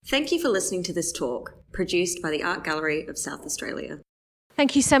Thank you for listening to this talk, produced by the Art Gallery of South Australia.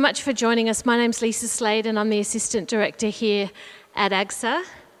 Thank you so much for joining us. My name's Lisa Slade and I'm the Assistant Director here at AGSA.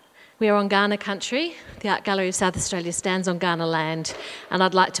 We are on Kaurna country. The Art Gallery of South Australia stands on Kaurna land, and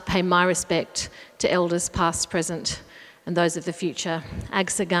I'd like to pay my respect to elders past, present and those of the future.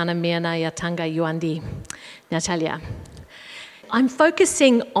 AGSA Kaurna Miana Yatanga Yuandi Natalia. I'm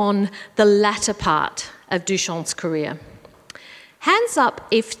focusing on the latter part of Duchamp's career. Hands up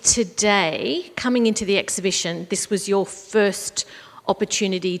if today, coming into the exhibition, this was your first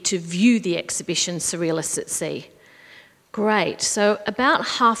opportunity to view the exhibition Surrealists at Sea. Great. So about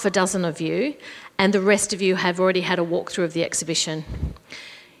half a dozen of you, and the rest of you have already had a walkthrough of the exhibition.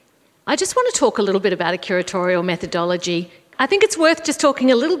 I just want to talk a little bit about a curatorial methodology. I think it's worth just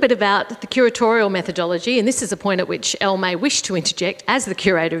talking a little bit about the curatorial methodology, and this is a point at which Elle may wish to interject as the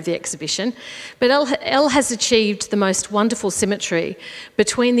curator of the exhibition, but Elle has achieved the most wonderful symmetry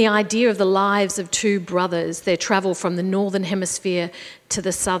between the idea of the lives of two brothers, their travel from the northern hemisphere to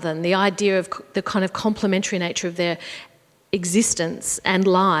the southern, the idea of the kind of complementary nature of their existence and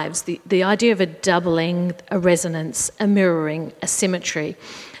lives, the idea of a doubling, a resonance, a mirroring, a symmetry.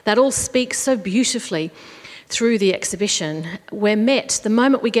 That all speaks so beautifully through the exhibition. We're met, the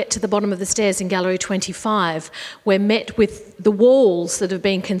moment we get to the bottom of the stairs in Gallery 25, we're met with the walls that have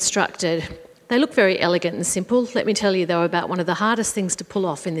been constructed. They look very elegant and simple. Let me tell you, though, about one of the hardest things to pull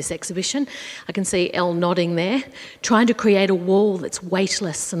off in this exhibition. I can see Elle nodding there, trying to create a wall that's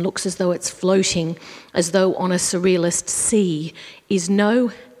weightless and looks as though it's floating, as though on a surrealist sea, is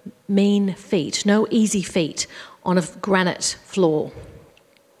no mean feat, no easy feat on a granite floor.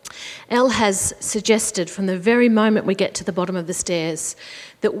 Elle has suggested from the very moment we get to the bottom of the stairs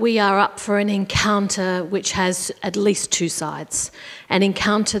that we are up for an encounter which has at least two sides, an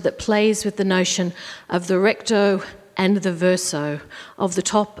encounter that plays with the notion of the recto and the verso, of the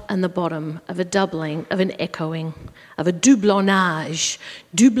top and the bottom, of a doubling, of an echoing, of a doublonnage.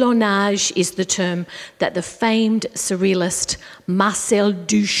 Doublonnage is the term that the famed surrealist Marcel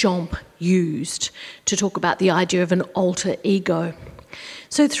Duchamp used to talk about the idea of an alter ego.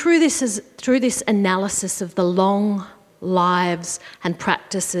 So through this analysis of the long lives and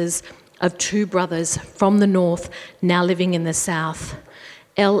practices of two brothers from the north now living in the south,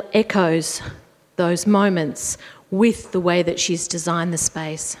 Elle echoes those moments with the way that she's designed the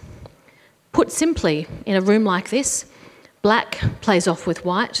space. Put simply, in a room like this, black plays off with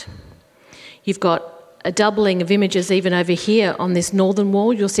white. You've got a doubling of images even over here on this northern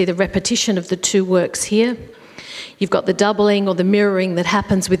wall. You'll see the repetition of the two works here. You've got the doubling or the mirroring that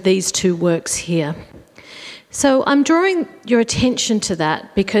happens with these two works here. So I'm drawing your attention to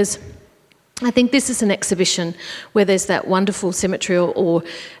that because I think this is an exhibition where there's that wonderful symmetry or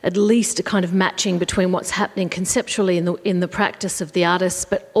at least a kind of matching between what's happening conceptually in the practice of the artists,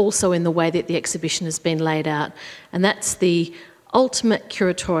 but also in the way that the exhibition has been laid out. And that's the ultimate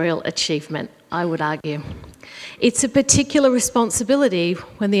curatorial achievement, I would argue. It's a particular responsibility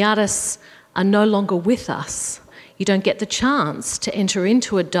when the artists are no longer with us. You don't get the chance to enter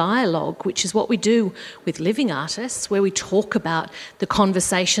into a dialogue, which is what we do with living artists, where we talk about the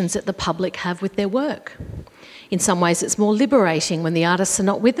conversations that the public have with their work. In some ways, it's more liberating when the artists are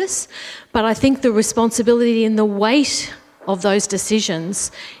not with us, but I think the responsibility and the weight of those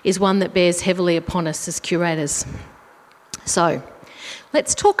decisions is one that bears heavily upon us as curators. So,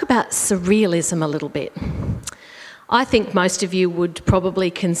 let's talk about surrealism a little bit. I think most of you would probably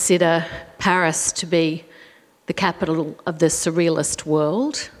consider Paris to be the capital of the surrealist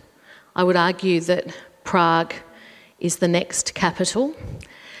world. I would argue that Prague is the next capital.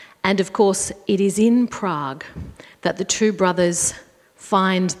 And of course, it is in Prague that the two brothers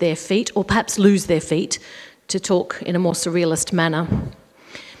find their feet, or perhaps lose their feet, to talk in a more surrealist manner.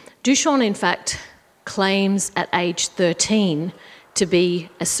 Duchamp, in fact, claims at age 13 to be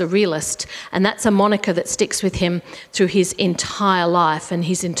a surrealist, and that's a moniker that sticks with him through his entire life and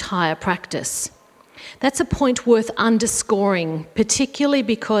his entire practice. That's a point worth underscoring, particularly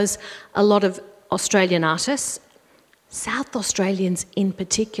because a lot of Australian artists, South Australians in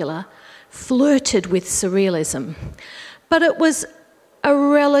particular, flirted with surrealism. But it was a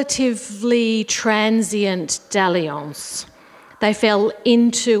relatively transient dalliance. They fell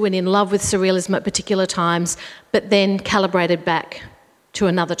into and in love with surrealism at particular times, but then calibrated back to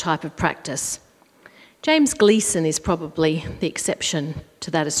another type of practice. James Gleeson is probably the exception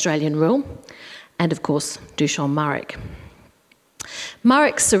to that Australian rule. And of course, Duchamp Marek.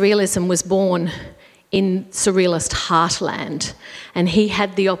 Marek's surrealism was born in surrealist heartland, and he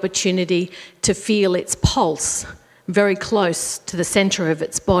had the opportunity to feel its pulse very close to the centre of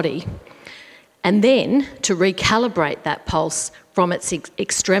its body, and then to recalibrate that pulse from its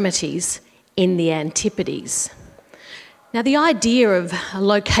extremities in the Antipodes. Now, the idea of a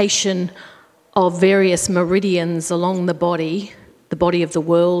location of various meridians along the body of the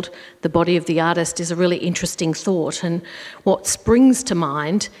world, the body of the artist, is a really interesting thought. And what springs to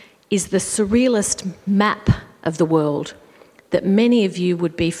mind is the surrealist map of the world that many of you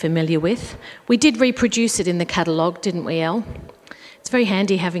would be familiar with. We did reproduce it in the catalogue, didn't we, Elle? It's very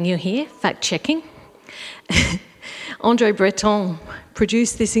handy having you here, fact-checking. André Breton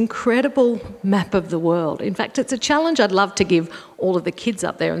produced this incredible map of the world. In fact, it's a challenge I'd love to give all of the kids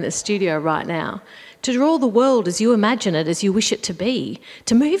up there in the studio right now, to draw the world as you imagine it, as you wish it to be,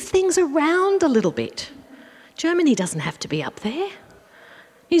 to move things around a little bit. Germany doesn't have to be up there.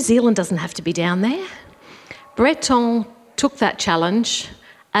 New Zealand doesn't have to be down there. Breton took that challenge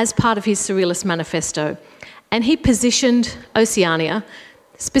as part of his Surrealist Manifesto, and he positioned Oceania,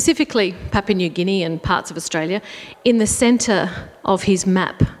 specifically Papua New Guinea and parts of Australia, in the centre of his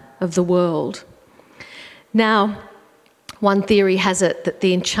map of the world. Now, one theory has it that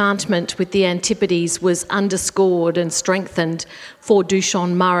the enchantment with the Antipodes was underscored and strengthened for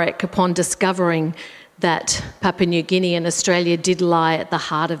Duchamp Marek upon discovering that Papua New Guinea and Australia did lie at the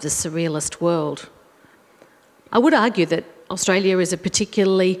heart of the surrealist world. I would argue that Australia is a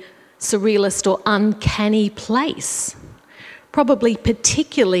particularly surrealist or uncanny place, probably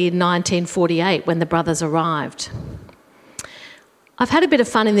particularly in 1948 when the brothers arrived. I've had a bit of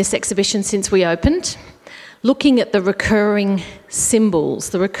fun in this exhibition since we opened, looking at the recurring symbols,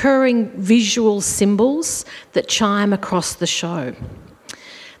 the recurring visual symbols that chime across the show.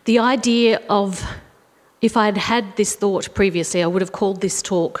 The idea of, if I'd had this thought previously, I would have called this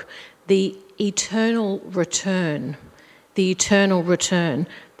talk the eternal return, the eternal return,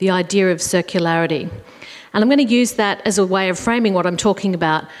 the idea of circularity. And I'm going to use that as a way of framing what I'm talking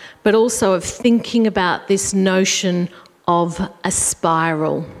about, but also of thinking about this notion of a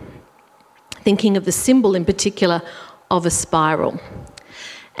spiral, thinking of the symbol in particular of a spiral.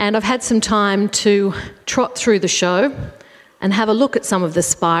 And I've had some time to trot through the show and have a look at some of the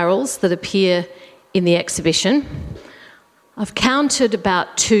spirals that appear in the exhibition. I've counted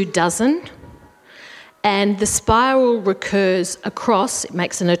about 24, and the spiral recurs across, it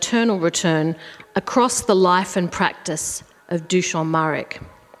makes an eternal return, across the life and practice of Duchamp Marek.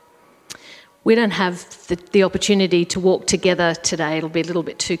 We don't have the opportunity to walk together today. It'll be a little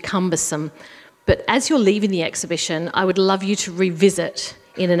bit too cumbersome. But as you're leaving the exhibition, I would love you to revisit,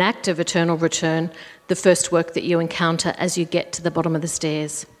 in an act of eternal return, the first work that you encounter as you get to the bottom of the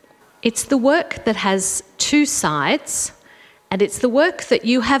stairs. It's the work that has two sides, and it's the work that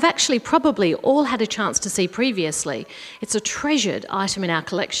you have actually probably all had a chance to see previously. It's a treasured item in our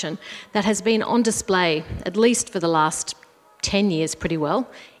collection that has been on display, at least for the last 10 years pretty well,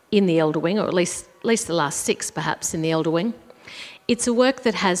 in the Elder Wing, or at least the last 6 perhaps in the Elder Wing. It's a work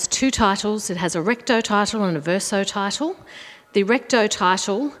that has 2 titles. It has a recto title and a verso title. The recto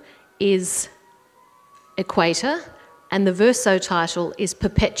title is Equator, and the verso title is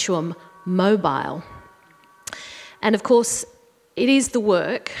Perpetuum Mobile. And of course, it is the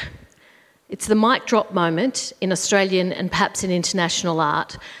work, it's the mic drop moment in Australian and perhaps in international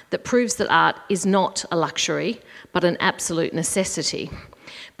art that proves that art is not a luxury, but an absolute necessity.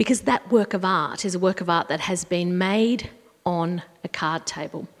 Because that work of art is a work of art that has been made on a card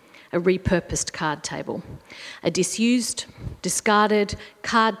table, a repurposed card table, a disused, discarded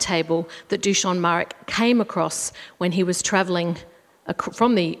card table that Duchamp Marek came across when he was travelling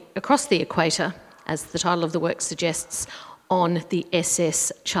across the equator, as the title of the work suggests, on the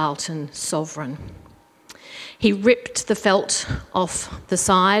SS Charlton Sovereign. He ripped the felt off the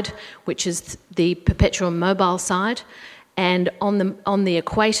side, which is the Perpetuum Mobile side, and on the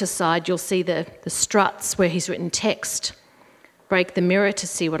equator side you'll see the struts where he's written text, break the mirror to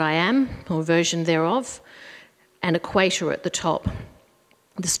see what I am, or version thereof, and equator at the top,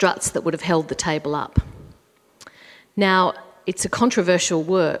 the struts that would have held the table up. Now, it's a controversial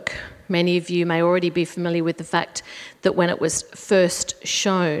work. Many of you may already be familiar with the fact that when it was first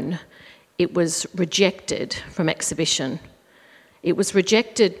shown, it was rejected from exhibition. It was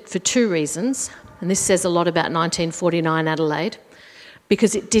rejected for 2 reasons, and this says a lot about 1949 Adelaide,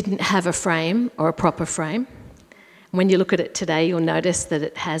 because it didn't have a frame or a proper frame. When you look at it today, you'll notice that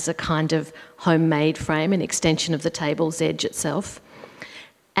it has a kind of homemade frame, an extension of the table's edge itself.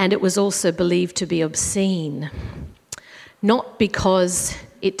 And it was also believed to be obscene, not because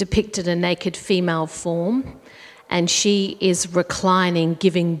it depicted a naked female form and she is reclining,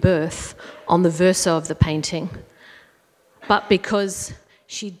 giving birth on the verso of the painting, but because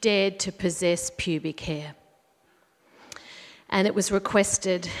she dared to possess pubic hair. And it was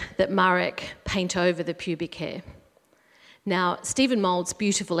requested that Marek paint over the pubic hair. Now, Stephen Mould's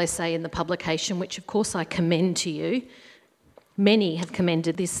beautiful essay in the publication, which of course I commend to you, many have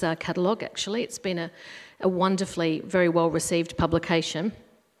commended this catalogue actually, it's been a wonderfully, very well received publication.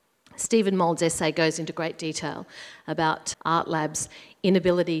 Stephen Mould's essay goes into great detail about ArtLab's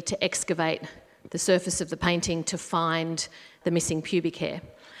inability to excavate the surface of the painting to find the missing pubic hair.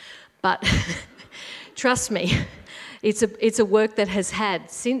 But trust me, it's a work that has had,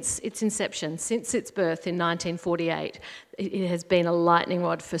 since its inception, since its birth in 1948, it has been a lightning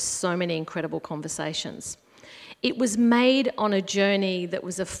rod for so many incredible conversations. It was made on a journey that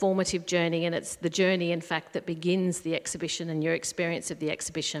was a formative journey, and it's the journey, in fact, that begins the exhibition and your experience of the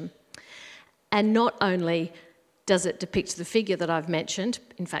exhibition. And not only does it depict the figure that I've mentioned,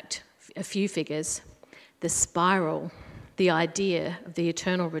 in fact, a few figures, the spiral, the idea of the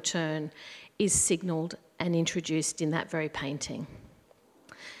eternal return, is signalled and introduced in that very painting.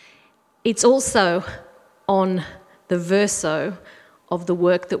 It's also on the verso of the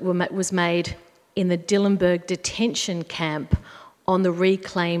work that was made in the Dillenburg detention camp on the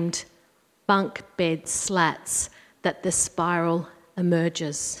reclaimed bunk bed slats that the spiral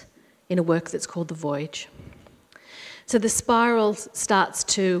emerges in a work that's called The Voyage. So the spiral starts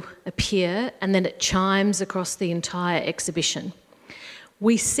to appear and then it chimes across the entire exhibition.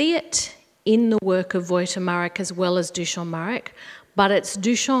 We see it in the work of Voïta-Marek as well as Duchamp-Marek, but it's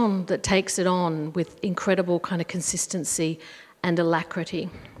Duchamp that takes it on with incredible kind of consistency and alacrity.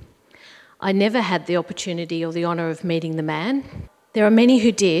 I never had the opportunity or the honour of meeting the man. There are many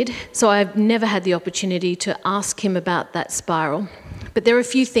who did, so I've never had the opportunity to ask him about that spiral. But there are a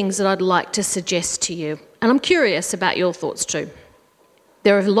few things that I'd like to suggest to you, and I'm curious about your thoughts too.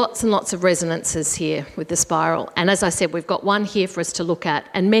 There are lots and lots of resonances here with the spiral, and as I said, we've got one here for us to look at,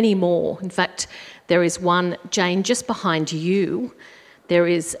 and many more. In fact, there is one, Jane, just behind you. There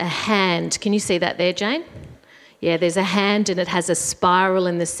is a hand. Can you see that there, Jane? Yeah, there's a hand and it has a spiral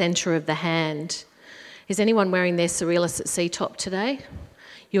in the centre of the hand. Is anyone wearing their Surrealists at Sea top today?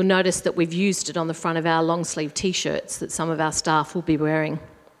 You'll notice that we've used it on the front of our long-sleeve T-shirts that some of our staff will be wearing.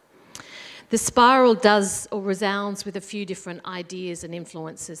 The spiral does or resounds with a few different ideas and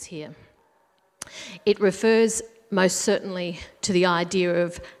influences here. It refers most certainly to the idea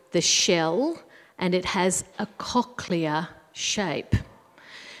of the shell, and it has a cochlear shape.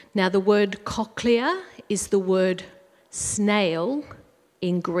 Now, the word cochlea is the word snail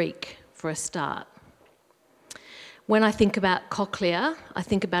in Greek for a start. When I think about cochlea, I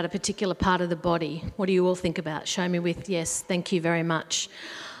think about a particular part of the body. What do you all think about? Show me with yes, thank you very much.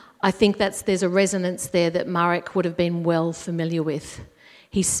 I think there's a resonance there that Marek would have been well familiar with.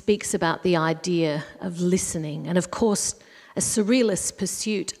 He speaks about the idea of listening, and of course, a surrealist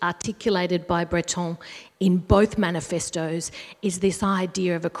pursuit articulated by Breton in both manifestos is this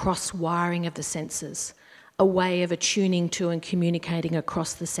idea of a cross-wiring of the senses, a way of attuning to and communicating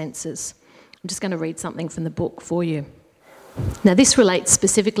across the senses. I'm just going to read something from the book for you. Now, this relates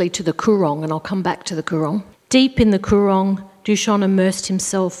specifically to the Courant, and I'll come back to the Courant. Deep in the Courant, Duchamp immersed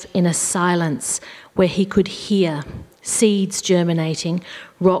himself in a silence where he could hear seeds germinating,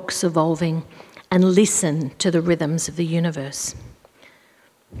 rocks evolving, and listen to the rhythms of the universe.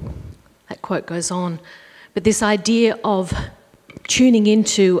 That quote goes on. But this idea of tuning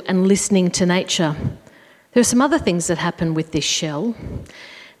into and listening to nature, there are some other things that happen with this shell.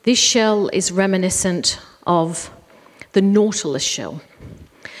 This shell is reminiscent of the Nautilus shell.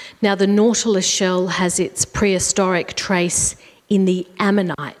 Now, the Nautilus shell has its prehistoric trace in the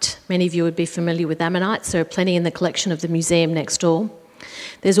ammonite. Many of you would be familiar with ammonites. There are plenty in the collection of the museum next door.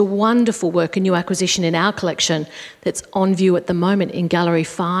 There's a wonderful work, a new acquisition in our collection that's on view at the moment in Gallery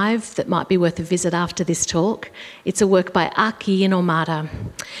 5 that might be worth a visit after this talk. It's a work by Aki Inomata.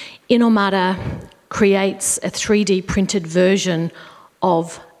 Inomata creates a 3D printed version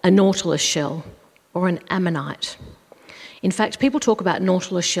of a nautilus shell or an ammonite. In fact, people talk about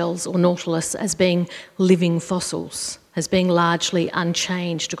nautilus shells or nautilus as being living fossils, as being largely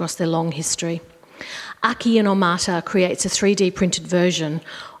unchanged across their long history. Aki Inomata creates a 3D printed version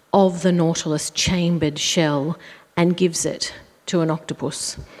of the nautilus chambered shell and gives it to an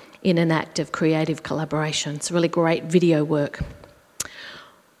octopus in an act of creative collaboration. It's a really great video work.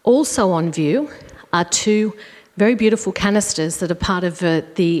 Also on view are two very beautiful canisters that are part of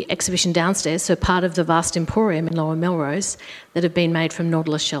the exhibition downstairs, so part of the vast emporium in Lower Melrose, that have been made from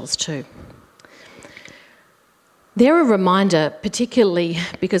nautilus shells too. They're a reminder, particularly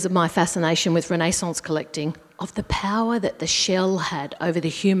because of my fascination with Renaissance collecting, of the power that the shell had over the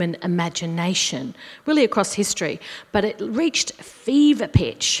human imagination, really across history. But it reached fever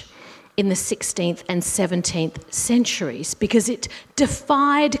pitch in the 16th and 17th centuries because it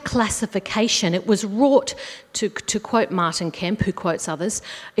defied classification. It was wrought, to quote Martin Kemp, who quotes others,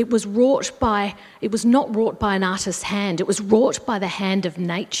 it was not wrought by an artist's hand, it was wrought by the hand of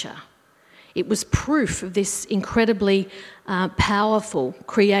nature. It was proof of this incredibly powerful,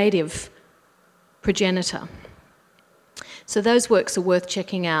 creative progenitor. So those works are worth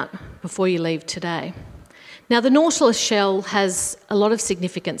checking out before you leave today. Now, the Nautilus shell has a lot of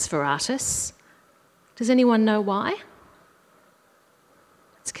significance for artists. Does anyone know why?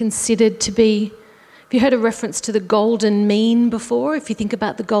 It's considered to be... Have you heard a reference to the golden mean before, if you think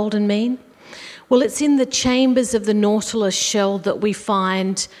about the golden mean? Well, it's in the chambers of the Nautilus shell that we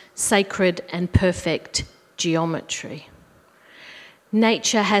find sacred and perfect geometry.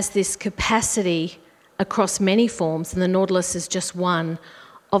 Nature has this capacity across many forms, and the Nautilus is just one,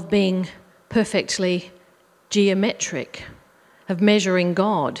 of being perfectly geometric, of measuring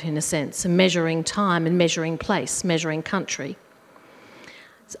God, in a sense, and measuring time and measuring place, measuring country.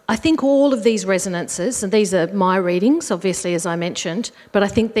 I think all of these resonances, and these are my readings, obviously, as I mentioned, but I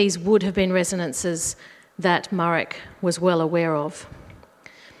think these would have been resonances that Murrock was well aware of.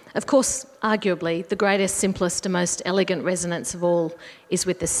 Of course, arguably, the greatest, simplest and most elegant resonance of all is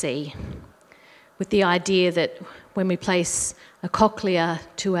with the sea, with the idea that when we place a cochlea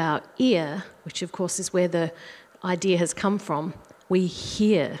to our ear, which of course is where the idea has come from, we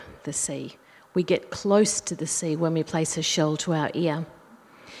hear the sea. We get close to the sea when we place a shell to our ear.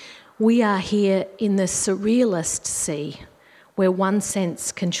 We are here in the surrealist sea, where one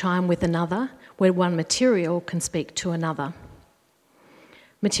sense can chime with another, where one material can speak to another.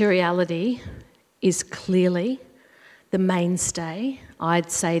 Materiality is clearly the mainstay,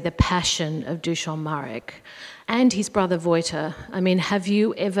 I'd say the passion of Duchamp Murrock and his brother Voiter. I mean, have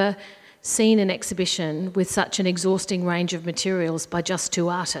you ever seen an exhibition with such an exhausting range of materials by just two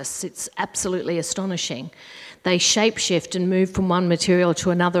artists? It's absolutely astonishing. They shapeshift and move from one material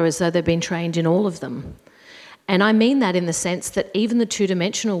to another as though they've been trained in all of them. And I mean that in the sense that even the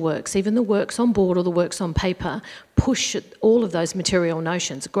two-dimensional works, even the works on board or the works on paper, push at all of those material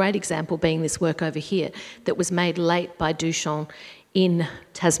notions. A great example being this work over here that was made late by Duchamp in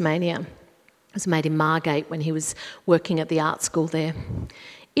Tasmania. It was made in Margate when he was working at the art school there.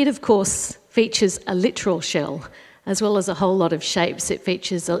 It, of course, features a literal shell, as well as a whole lot of shapes. It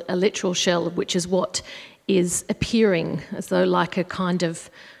features a literal shell, which is what is appearing as though like a kind of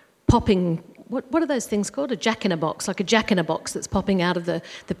popping, what are those things called? A jack-in-a-box, like a jack-in-a-box that's popping out of the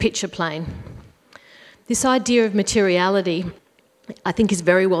picture plane. This idea of materiality, I think, is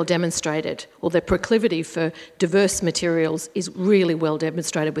very well demonstrated, or the proclivity for diverse materials is really well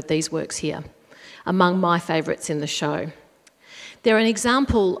demonstrated with these works here, among my favourites in the show. They're an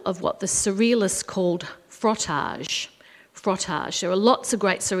example of what the surrealists called frottage. Frottage. There are lots of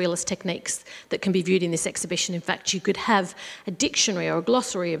great surrealist techniques that can be viewed in this exhibition. In fact, you could have a dictionary or a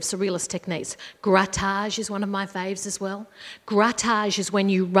glossary of surrealist techniques. Grattage is one of my faves as well. Grattage is when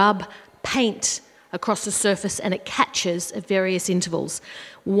you rub paint across the surface and it catches at various intervals.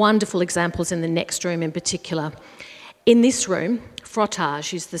 Wonderful examples in the next room in particular. In this room,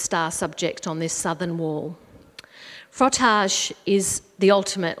 frottage is the star subject on this southern wall. Frottage is the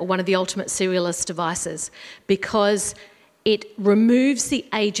ultimate, or one of the ultimate surrealist devices, because it removes the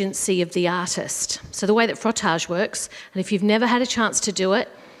agency of the artist. So the way that frottage works, and if you've never had a chance to do it,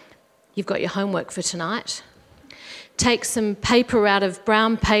 you've got your homework for tonight. Take some paper out of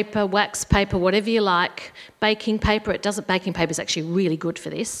brown paper, wax paper, whatever you like, baking paper. Baking paper is actually really good for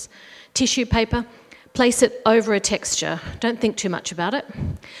this. Tissue paper. Place it over a texture. Don't think too much about it.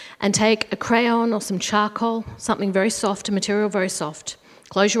 And take a crayon or some charcoal, something very soft, a material very soft.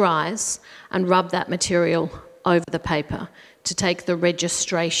 Close your eyes and rub that material over the paper to take the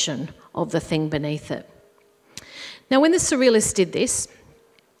registration of the thing beneath it. Now, when the surrealists did this,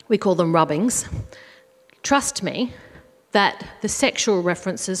 we call them rubbings. Trust me that the sexual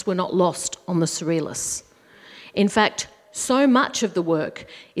references were not lost on the surrealists. In fact, so much of the work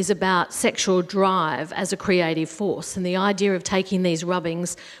is about sexual drive as a creative force, and the idea of taking these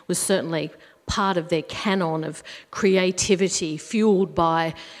rubbings was certainly part of their canon of creativity fueled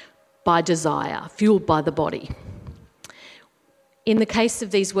by desire, fueled by the body. In the case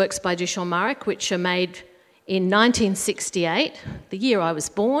of these works by Duchamp Murrock, which are made in 1968, the year I was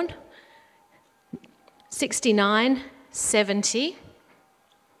born, 69, 70,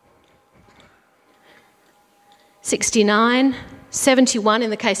 69, 71 in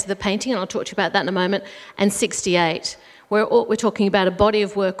the case of the painting, and I'll talk to you about that in a moment, and 68. We're talking about a body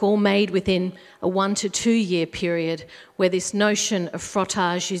of work all made within a 1 to 2 year period where this notion of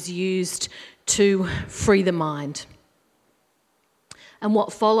frottage is used to free the mind. And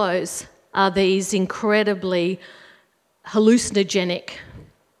what follows are these incredibly hallucinogenic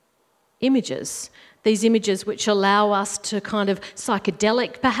images. These images which allow us to kind of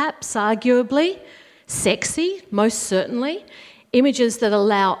psychedelic, perhaps, arguably, sexy, most certainly, images that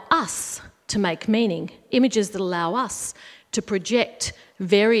allow us to make meaning, images that allow us to project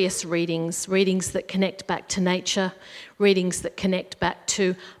various readings that connect back to nature, readings that connect back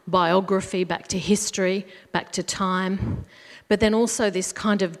to biography, back to history, back to time, but then also this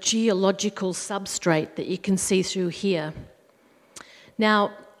kind of geological substrate that you can see through here.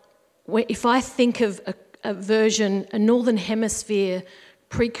 Now, if I think of a Northern Hemisphere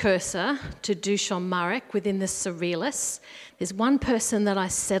precursor to Duchamp Marek within the Surrealists, there's one person that I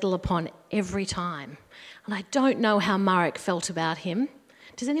settle upon every time, and I don't know how Marek felt about him.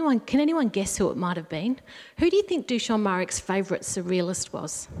 Can anyone guess who it might have been? Who do you think Duchamp Marek's favourite Surrealist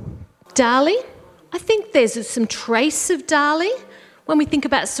was? Dali? I think there's some trace of Dali. When we think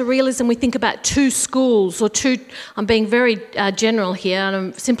about Surrealism, we think about two schools, I'm being very general here and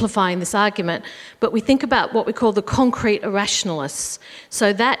I'm simplifying this argument, but we think about what we call the concrete irrationalists.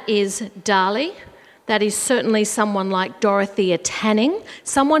 So that is Dali, that is certainly someone like Dorothea Tanning,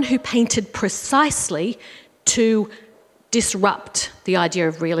 someone who painted precisely to disrupt the idea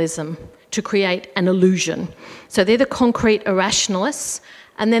of realism, to create an illusion. So they're the concrete irrationalists,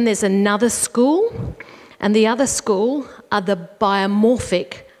 and then there's another school, and the other school are the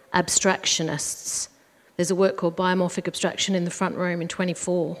biomorphic abstractionists. There's a work called Biomorphic Abstraction in the front room in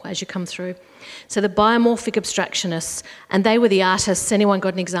 24 as you come through. So the biomorphic abstractionists, and they were the artists. Anyone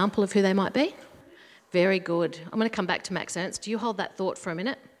got an example of who they might be? Very good. I'm going to come back to Max Ernst. Do you hold that thought for a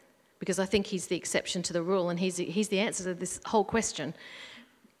minute? Because I think he's the exception to the rule, and he's the answer to this whole question.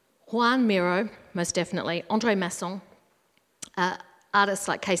 Juan Miro, most definitely. André Masson, artists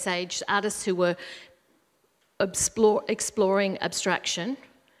like Case Age, artists who were exploring abstraction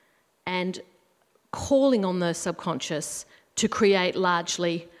and calling on the subconscious to create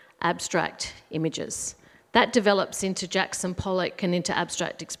largely abstract images. That develops into Jackson Pollock and into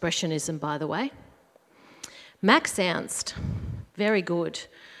abstract expressionism, by the way. Max Ernst, very good.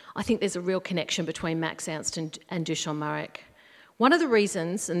 I think there's a real connection between Max Ernst and Duchamp Marek. One of the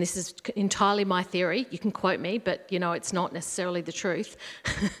reasons, and this is entirely my theory, you can quote me, but it's not necessarily the truth,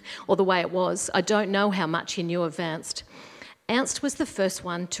 or the way it was. I don't know how much he knew of Ernst. Ernst was the first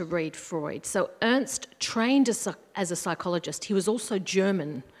one to read Freud. So Ernst trained as a psychologist. He was also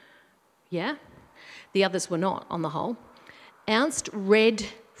German, yeah? The others were not, on the whole. Ernst read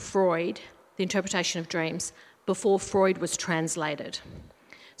Freud, The Interpretation of Dreams, before Freud was translated.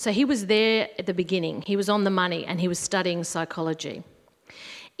 So he was there at the beginning. He was on the money and he was studying psychology.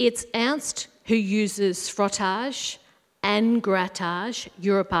 It's Ernst who uses frottage and grattage,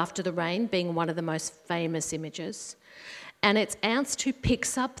 Europe After the Rain being one of the most famous images. And it's Ernst who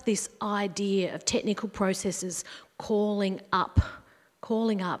picks up this idea of technical processes calling up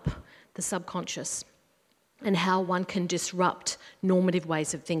the subconscious and how one can disrupt normative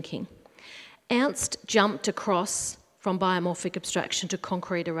ways of thinking. Ernst jumped across from biomorphic abstraction to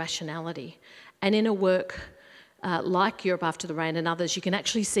concrete irrationality. And in a work like Europe After the Rain and others, you can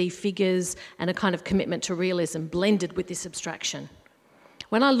actually see figures and a kind of commitment to realism blended with this abstraction.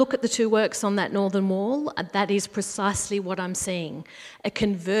 When I look at the two works on that northern wall, that is precisely what I'm seeing, a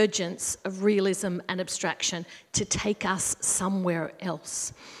convergence of realism and abstraction to take us somewhere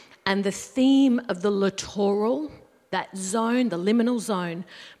else. And the theme of the littoral, that zone, the liminal zone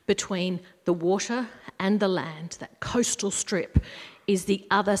between the water and the land, that coastal strip, is the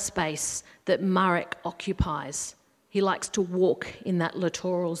other space that Marek occupies. He likes to walk in that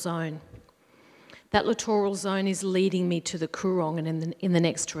littoral zone. That littoral zone is leading me to the Coorong and in the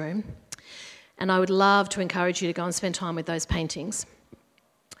next room. And I would love to encourage you to go and spend time with those paintings.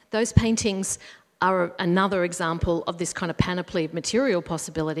 Those paintings are another example of this kind of panoply of material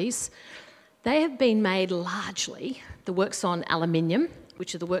possibilities. They have been made largely, the works on aluminium,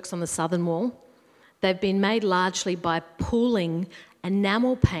 which are the works on the southern wall, they've been made largely by pooling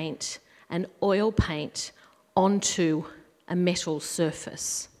enamel paint and oil paint onto a metal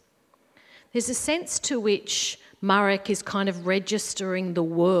surface. There's a sense to which Marek is kind of registering the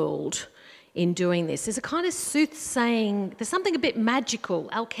world in doing this. There's a kind of soothsaying, there's something a bit magical,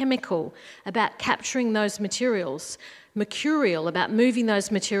 alchemical about capturing those materials, mercurial about moving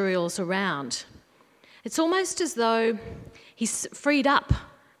those materials around. It's almost as though he's freed up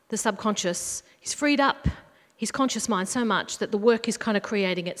the subconscious, he's freed up his conscious mind so much that the work is kind of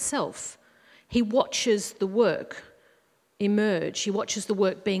creating itself. He watches the work emerge, he watches the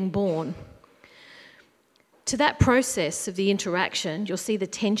work being born. To that process of the interaction, you'll see the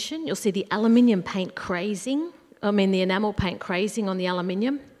tension, you'll see the aluminium paint crazing the enamel paint crazing on the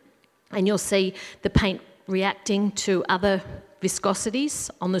aluminium, and you'll see the paint reacting to other viscosities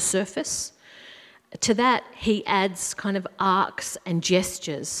on the surface. To that, he adds kind of arcs and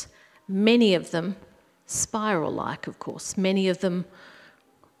gestures, many of them spiral-like, of course, many of them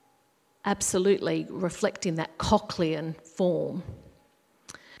absolutely reflecting that cochlean form.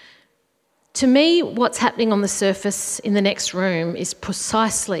 To me, what's happening on the surface in the next room is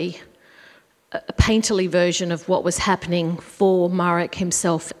precisely a painterly version of what was happening for Marek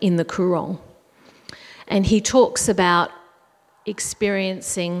himself in the Coorong. And he talks about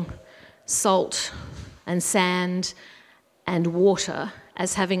experiencing salt and sand and water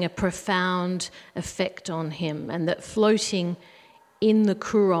as having a profound effect on him, and that floating in the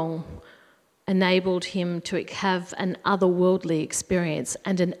Coorong enabled him to have an otherworldly experience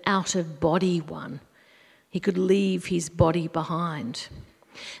and an out-of-body one. He could leave his body behind.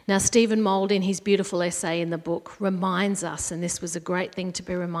 Now, Stephen Mould, in his beautiful essay in the book, reminds us, and this was a great thing to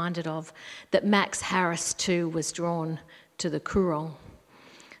be reminded of, that Max Harris too was drawn to the Coorong.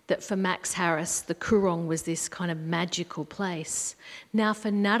 That for Max Harris, the Coorong was this kind of magical place. Now, for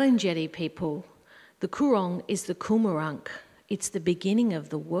Ngarrindjeri people, the Coorong is the Kumurunk. It's the beginning of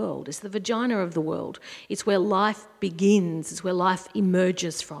the world. It's the vagina of the world. It's where life begins. It's where life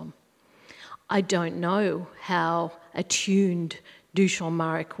emerges from. I don't know how attuned Dusan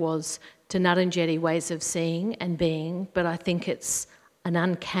Marek was to Ngarrindjeri ways of seeing and being, but I think it's an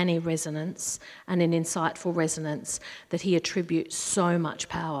uncanny resonance and an insightful resonance that he attributes so much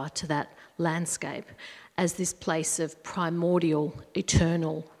power to that landscape as this place of primordial,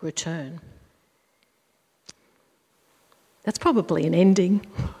 eternal return. That's probably an ending.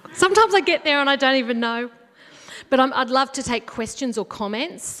 Sometimes I get there and I don't even know. But I'd love to take questions or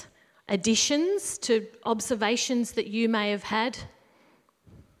comments, additions to observations that you may have had.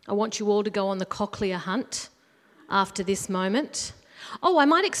 I want you all to go on the cochlear hunt after this moment. Oh, I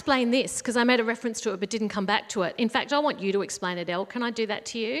might explain this because I made a reference to it but didn't come back to it. In fact, I want you to explain it, Elle. Can I do that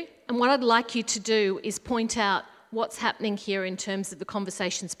to you? And what I'd like you to do is point out what's happening here in terms of the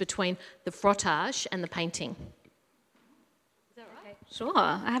conversations between the frottage and the painting. Sure,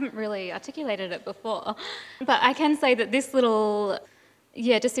 I haven't really articulated it before, but I can say that this little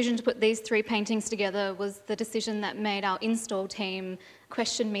decision to put these three paintings together was the decision that made our install team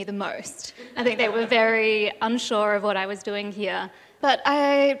question me the most. I think they were very unsure of what I was doing here. But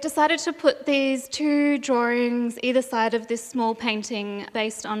I decided to put these two drawings either side of this small painting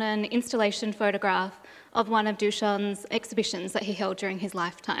based on an installation photograph of one of Dusan's exhibitions that he held during his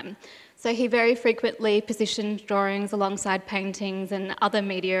lifetime. So he very frequently positioned drawings alongside paintings and other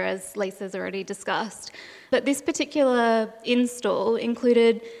media, as Lisa's already discussed. But this particular install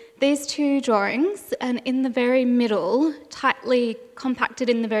included these two drawings, and in the very middle, tightly compacted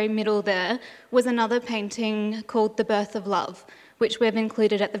in the very middle there, was another painting called The Birth of Love, which we've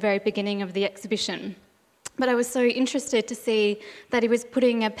included at the very beginning of the exhibition. But I was so interested to see that he was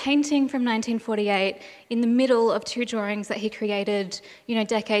putting a painting from 1948 in the middle of two drawings that he created,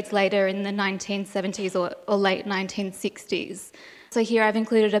 decades later in the 1970s or late 1960s. So here I've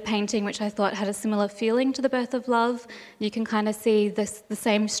included a painting which I thought had a similar feeling to The Birth of Love. You can kind of see the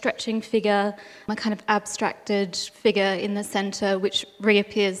same stretching figure, a kind of abstracted figure in the centre, which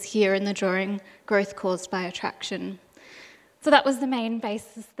reappears here in the drawing, Growth Caused by Attraction. So that was the main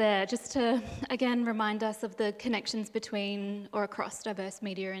basis there, just to, again, remind us of the connections between or across diverse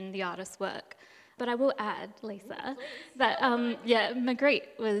media and the artist's work. But I will add, Lisa, that,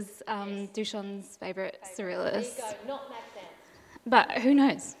 Magritte was Duchamps' favourite surrealist. There you go, not Max Ernst. But who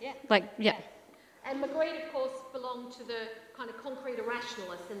knows? Yeah. And Magritte, of course, belonged to the kind of concrete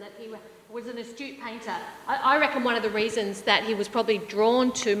irrationalist in that he was an astute painter. I reckon one of the reasons that he was probably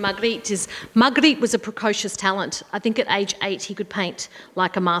drawn to Magritte is Magritte was a precocious talent. I think at age 8 he could paint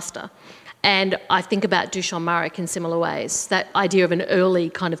like a master. And I think about Dusan Marek in similar ways, that idea of an early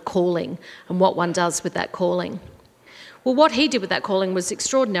kind of calling and what one does with that calling. Well, what he did with that calling was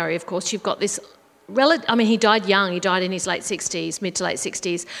extraordinary, of course. You've got this he died young. He died in his late 60s, mid to late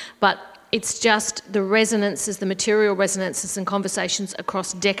 60s, but it's just the resonances, the material resonances and conversations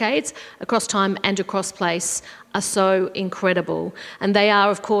across decades, across time and across place are so incredible. And they are,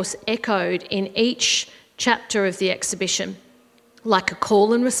 of course, echoed in each chapter of the exhibition, like a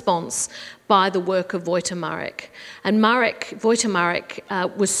call and response by the work of Wojtek Marek. And Wojtek Marek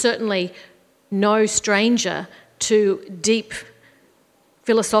was certainly no stranger to deep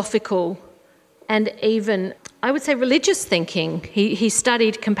philosophical and even, I would say, religious thinking. He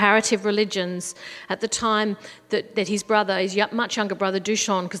studied comparative religions at the time that his brother, his much younger brother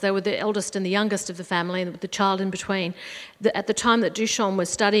Duchamp, because they were the eldest and the youngest of the family, and the child in between, at the time that Duchamp was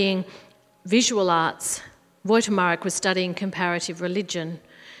studying visual arts, Wojtymarek was studying comparative religion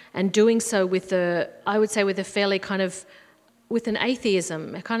and doing so with an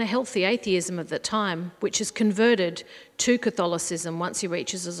atheism, a kind of healthy atheism of the time, which is converted to Catholicism once he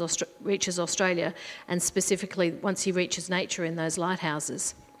reaches Australia, and specifically once he reaches nature in those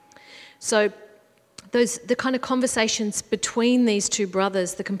lighthouses. So the kind of conversations between these two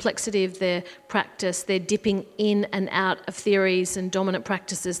brothers, the complexity of their practice, their dipping in and out of theories and dominant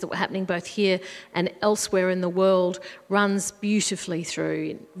practices that were happening both here and elsewhere in the world, runs beautifully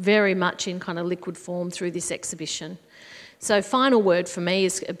through, very much in kind of liquid form through this exhibition. So final word for me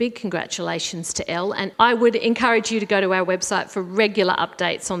is a big congratulations to Elle, and I would encourage you to go to our website for regular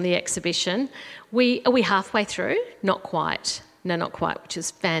updates on the exhibition. Are we halfway through? Not quite. No, not quite, which is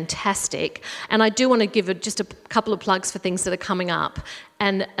fantastic. And I do want to give just a couple of plugs for things that are coming up.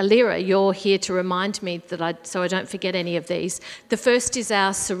 And Alira, you're here to remind me so I don't forget any of these. The first is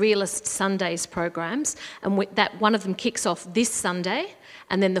our Surrealist Sundays programs, and that one of them kicks off this Sunday,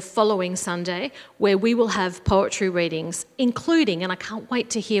 and then the following Sunday, where we will have poetry readings, including, and I can't wait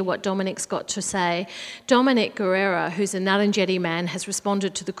to hear what Dominic's got to say, Dominic Guerrera, who's a Ngarrindjeri man, has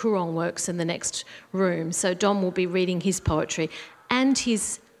responded to the Coorong works in the next room. So Dom will be reading his poetry and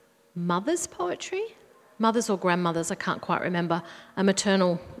his mother's poetry, mother's or grandmother's, I can't quite remember, a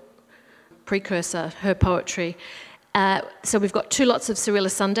maternal precursor, her poetry. So we've got 2 lots of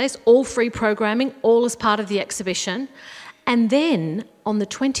Surrealist Sundays, all free programming, all as part of the exhibition. And then on the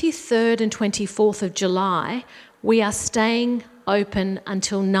 23rd and 24th of July, we are staying open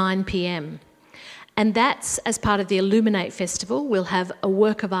until 9 p.m. And that's as part of the Illuminate Festival. We'll have a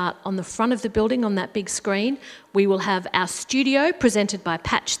work of art on the front of the building on that big screen. We will have our studio presented by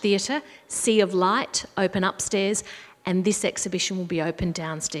Patch Theatre, Sea of Light, open upstairs, and this exhibition will be open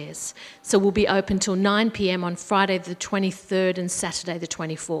downstairs. So we'll be open till 9 p.m. on Friday the 23rd and Saturday the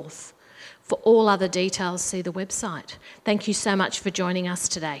 24th. For all other details, see the website. Thank you so much for joining us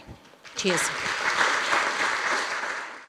today. Cheers.